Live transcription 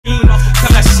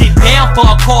before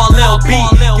I call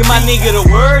LB. Give my nigga the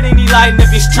word and he lighten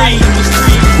up your street.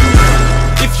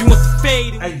 If you want the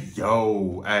fade. Hey,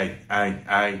 yo,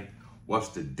 hey. What's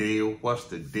the deal? What's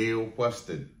the deal? What's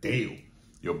the deal?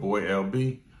 Your boy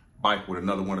LB, back with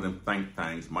another one of them think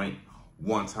things, mate.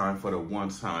 One time for the one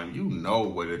time. You know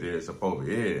what it is up over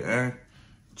here, eh?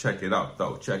 Check it out,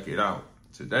 though. Check it out.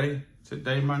 Today,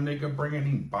 my nigga bringing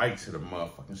him back to the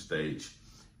motherfucking stage.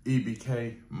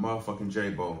 EBK motherfucking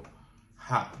Jaaybo,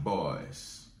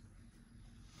 Hotboiiz.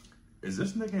 Is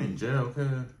this nigga in jail, cuz?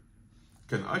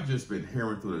 Cause I just been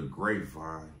hearing through the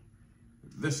grapevine,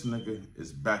 this nigga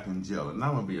is back in jail. And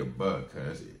I'm gonna be a bug,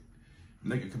 cuz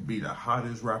nigga could be the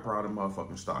hottest rapper out of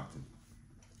motherfucking Stockton.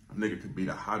 Nigga could be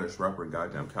the hottest rapper in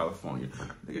goddamn California.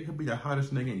 Nigga could be the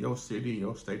hottest nigga in your city,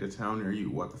 your state, or town near you,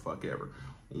 what the fuck ever.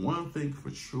 One thing for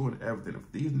sure and everything, if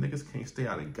these niggas can't stay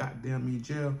out of goddamn me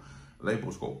jail,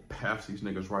 labels go pass these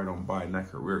niggas right on by and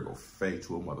that career go fade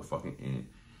to a motherfucking end.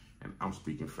 And I'm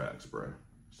speaking facts, bruh.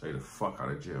 Stay the fuck out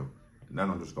of jail. And I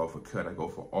don't just go for cut, I go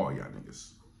for all y'all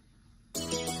niggas.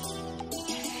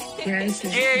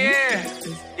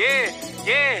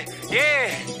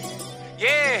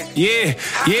 Yeah.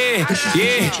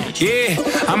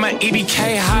 I'm an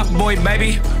EBK hot boy,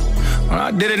 baby. When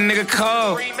I did a nigga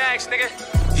cold. Remax, nigga.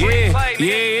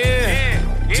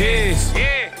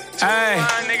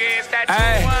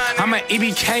 I'm an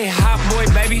EBK hot boy,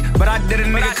 baby. But I did a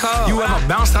nigga cold. You ever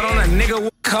bounced out on a nigga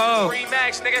with cold?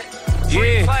 Remax, nigga.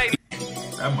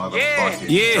 That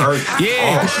motherfucker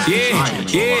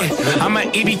I'm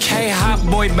an EBK hot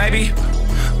boy, baby.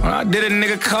 When I did a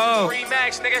nigga cold.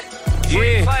 Remax, nigga.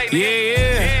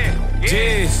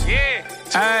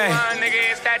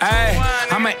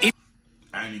 I'm an EBK.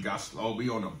 And he got slow be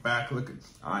on the back looking.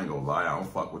 I ain't gonna lie, I don't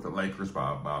fuck with the Lakers, but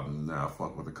I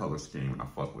fuck with the color scheme and I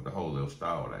fuck with the whole little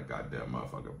style of that goddamn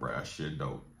motherfucker, bruh. That shit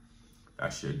dope.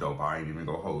 That shit dope. I ain't even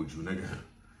gonna hold you, nigga.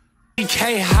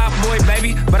 EBK hot boy,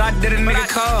 baby, but I did a nigga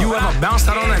cold. You ever bounced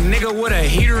out on a nigga with a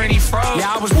heater and he froze?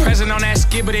 Yeah, I was present on that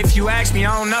skit, but if you ask me,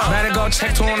 I don't know. Better go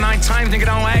check 209 times, nigga,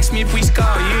 don't ask me if we score.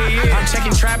 Yeah. I'm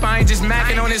checking trap, I ain't just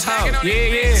macking on his hoe.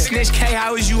 Yeah. Snitch K,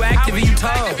 how is you active and you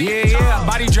told? Yeah.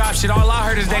 Body drop shit, all I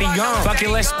heard is that he gone. Fuck it,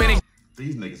 let's spin it.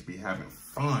 These niggas be having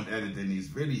fun editing these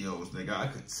videos, nigga. I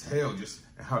could tell just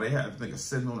how they have niggas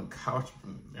sitting on the couch.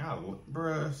 Yeah,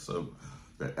 bruh, so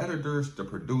the editors, the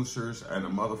producers, and the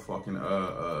motherfucking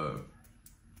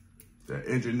the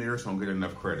engineers don't get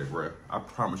enough credit, bruh. I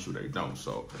promise you they don't.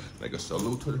 So, like, a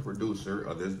salute to the producer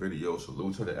of this video,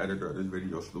 salute to the editor of this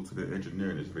video, salute to the engineer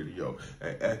in this video,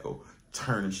 and Echo,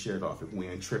 turning shit off if we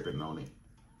ain't tripping on it.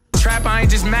 Trap, I ain't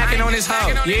just macking on his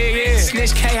hoe. Yeah.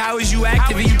 Snitch K, how is you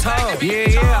active and you told?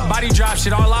 Yeah. Body drop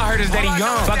shit, all I heard is that he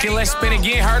gone. Fuck it, let's spin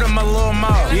again, heard him a little more.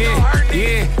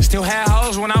 Yeah. Still had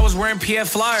hoes when I was wearing PF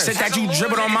flyers. Said that you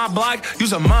dribbled on my block,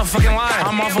 you's a motherfucking liar.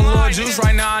 I'm off a little juice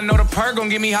right now, I know the perk gon'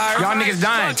 get me higher. Y'all niggas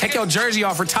dying, take your jersey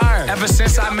off, retire. Ever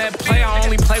since I met Play, I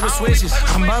only play with switches.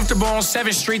 I'm comfortable on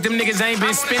 7th Street, them niggas ain't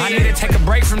been spinning. I need to take a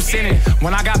break from sinning.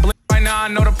 When I got now I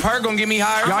know the perk gon' get me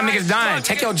higher. Y'all niggas dying,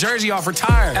 take your jersey off,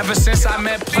 retire. Ever since I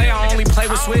met Play, I only play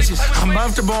with switches. I'm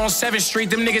comfortable on 7th Street,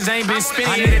 them niggas ain't been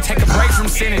spinning. I need to take a break from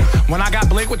sinning. When I got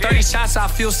blick with 30 shots, I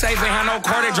feel safe. Ain't had no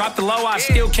quarter, drop the low, I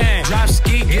still can. Drop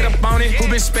ski, get up on it. Who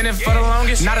been spinning for the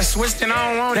longest? Not a switch, then I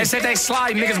don't want it. They said they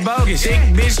slide, niggas bogus. Big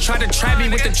bitch try to trap me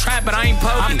with the trap, but I ain't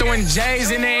poking. I'm throwing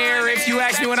J's in the air if you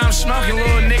ask me what I'm smoking,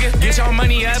 little nigga. Get your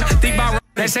money up, think about.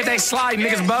 They said they slide,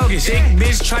 niggas bogus. Big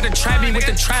bitch tried to trap me with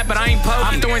the trap, but I ain't poking.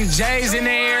 I'm throwing J's in the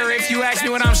air if you ask me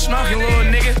what I'm smoking, little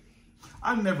nigga.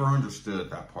 I never understood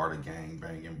that part of gang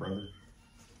banging, brother.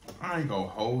 I ain't gonna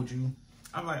hold you.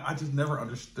 I just never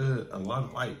understood a lot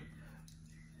of, like,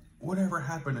 whatever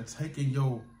happened to taking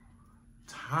your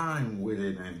time with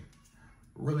it and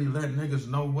really letting niggas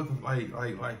know what,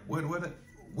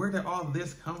 where did all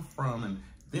this come from? And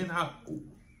then how...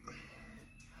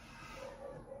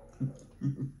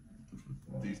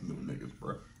 These new niggas,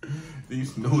 bro.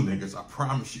 These new niggas, I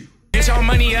promise you. Get your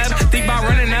money up, think about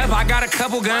running up. I got a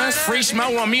couple guns. Free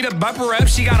smoke want me to bumper up.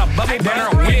 She got a bubble burner,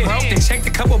 a wig broke. Then checked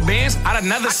a couple bands out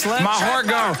another slut. My heart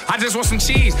gone. I just want some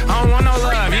cheese. I don't want no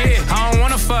love. Yeah, I don't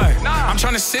want to fuck. I'm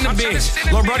trying to send a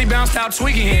bitch. Lil' Brody bounced out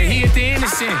tweaking here. He at the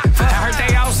innocent. I heard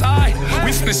they outside. We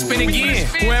finna spin again.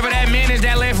 Whoever that man is,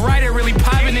 that left right, it really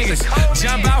poppin' niggas.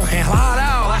 Jump out and loud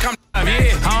out like I'm.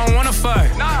 Yeah, I don't wanna fuck.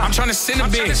 I'm trying to send a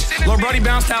bitch. Lil' Brody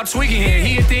bounced out tweaking here.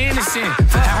 He at the innocent.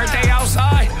 I heard they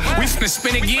outside. We finna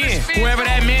spin again. Whoever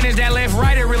that man is, that left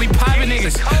right, it really poppin'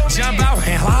 niggas. Jump out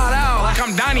and loud out like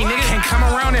I'm Donnie, nigga. Can't come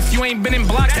around if you ain't been in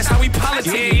blocks. That's how we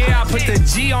politic. Yeah, I put the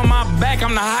G on my back.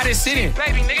 I'm the hottest in it.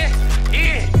 Baby, nigga.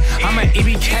 Yeah. I'm an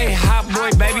EBK hot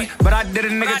boy, baby, but I did a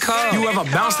nigga cold. You ever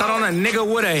bounced out on a nigga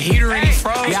with a heater and he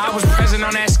froze? Yeah, I was present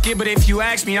on that skit, but if you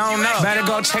ask me, I don't know. Better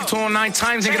go check 209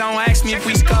 times, nigga, don't ask me if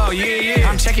we skull. Yeah.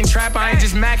 I'm checking trap, I ain't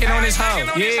just macking on this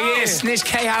hoe. Yeah. Snitch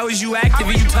K, how is you active?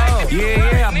 You told.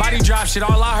 Yeah. Body drop shit,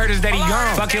 all I heard is that he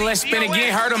gone. Fuck it, let's spin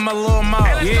again, hurt him a little more.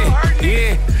 Yeah.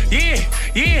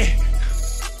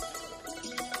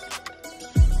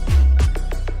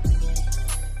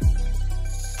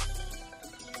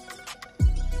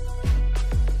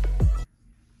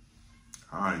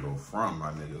 I ain't go from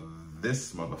my nigga.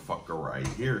 This motherfucker right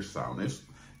here sound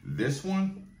this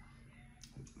one,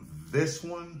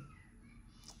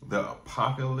 the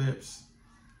Apocalypse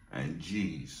and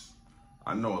G's.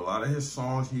 I know a lot of his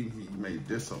songs, he made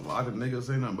diss a lot of niggas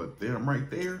in them, but them right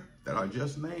there that I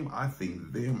just named, I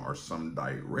think them are some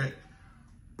direct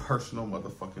personal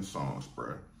motherfucking songs,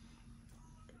 bruh.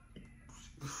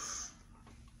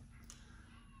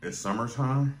 It's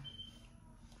summertime,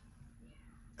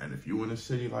 and if you in the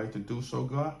city like the Deuce-O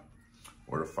Glock,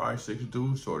 or the 5.6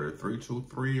 Deuce, or the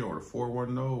 323, or the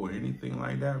 410, or anything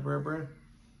like that, bruh,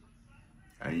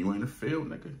 and you in the field,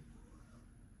 nigga,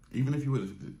 even if you was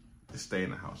to stay in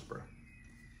the house, bruh,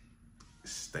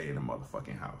 stay in the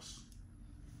motherfucking house.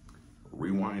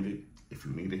 Rewind it if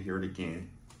you need to hear it again,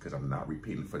 because I'm not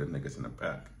repeating for the niggas in the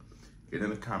back. Get in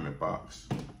the comment box,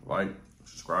 like,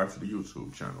 subscribe to the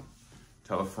YouTube channel.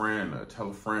 Tell a friend,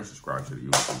 subscribe to the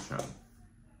YouTube channel.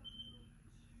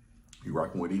 You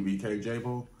rocking with EBK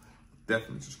Jaaybo?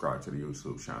 Definitely subscribe to the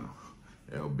YouTube channel.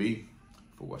 LB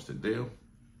for What's the Deal?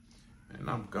 And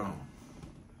I'm gone.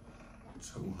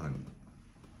 200.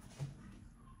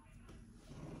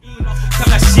 Turn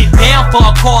that shit down before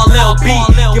I call LB.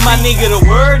 Give my nigga the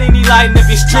word and he lighten up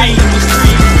your street.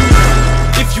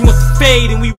 If you want the fade and we